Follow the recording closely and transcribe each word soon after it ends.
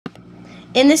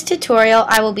In this tutorial,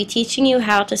 I will be teaching you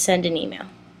how to send an email.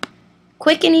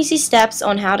 Quick and easy steps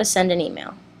on how to send an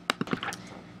email.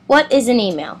 What is an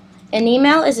email? An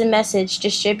email is a message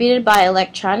distributed by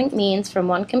electronic means from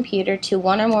one computer to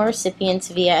one or more recipients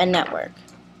via a network.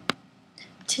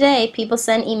 Today, people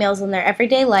send emails in their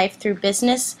everyday life through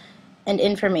business and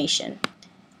information.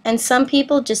 And some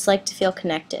people just like to feel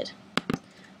connected.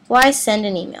 Why send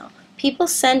an email? People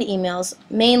send emails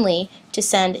mainly to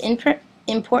send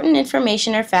important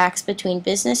information or facts between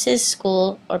businesses,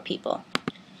 school, or people.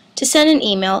 To send an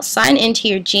email, sign into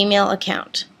your Gmail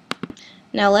account.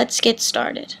 Now let's get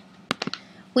started.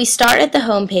 We start at the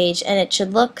home page and it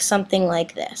should look something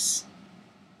like this.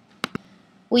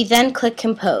 We then click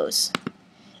Compose.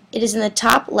 It is in the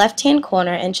top left-hand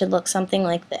corner and should look something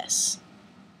like this.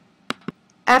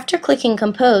 After clicking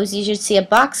Compose, you should see a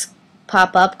box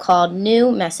pop up called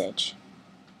New Message.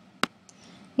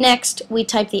 Next, we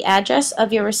type the address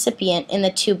of your recipient in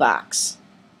the To box.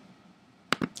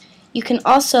 You can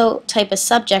also type a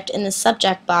subject in the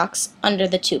subject box under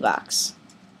the To box.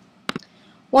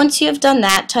 Once you have done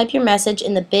that, type your message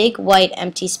in the big white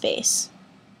empty space.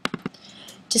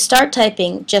 To start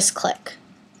typing, just click.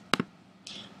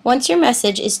 Once your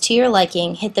message is to your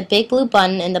liking, hit the big blue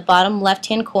button in the bottom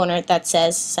left-hand corner that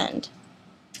says Send.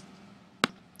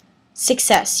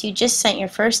 Success! You just sent your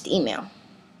first email.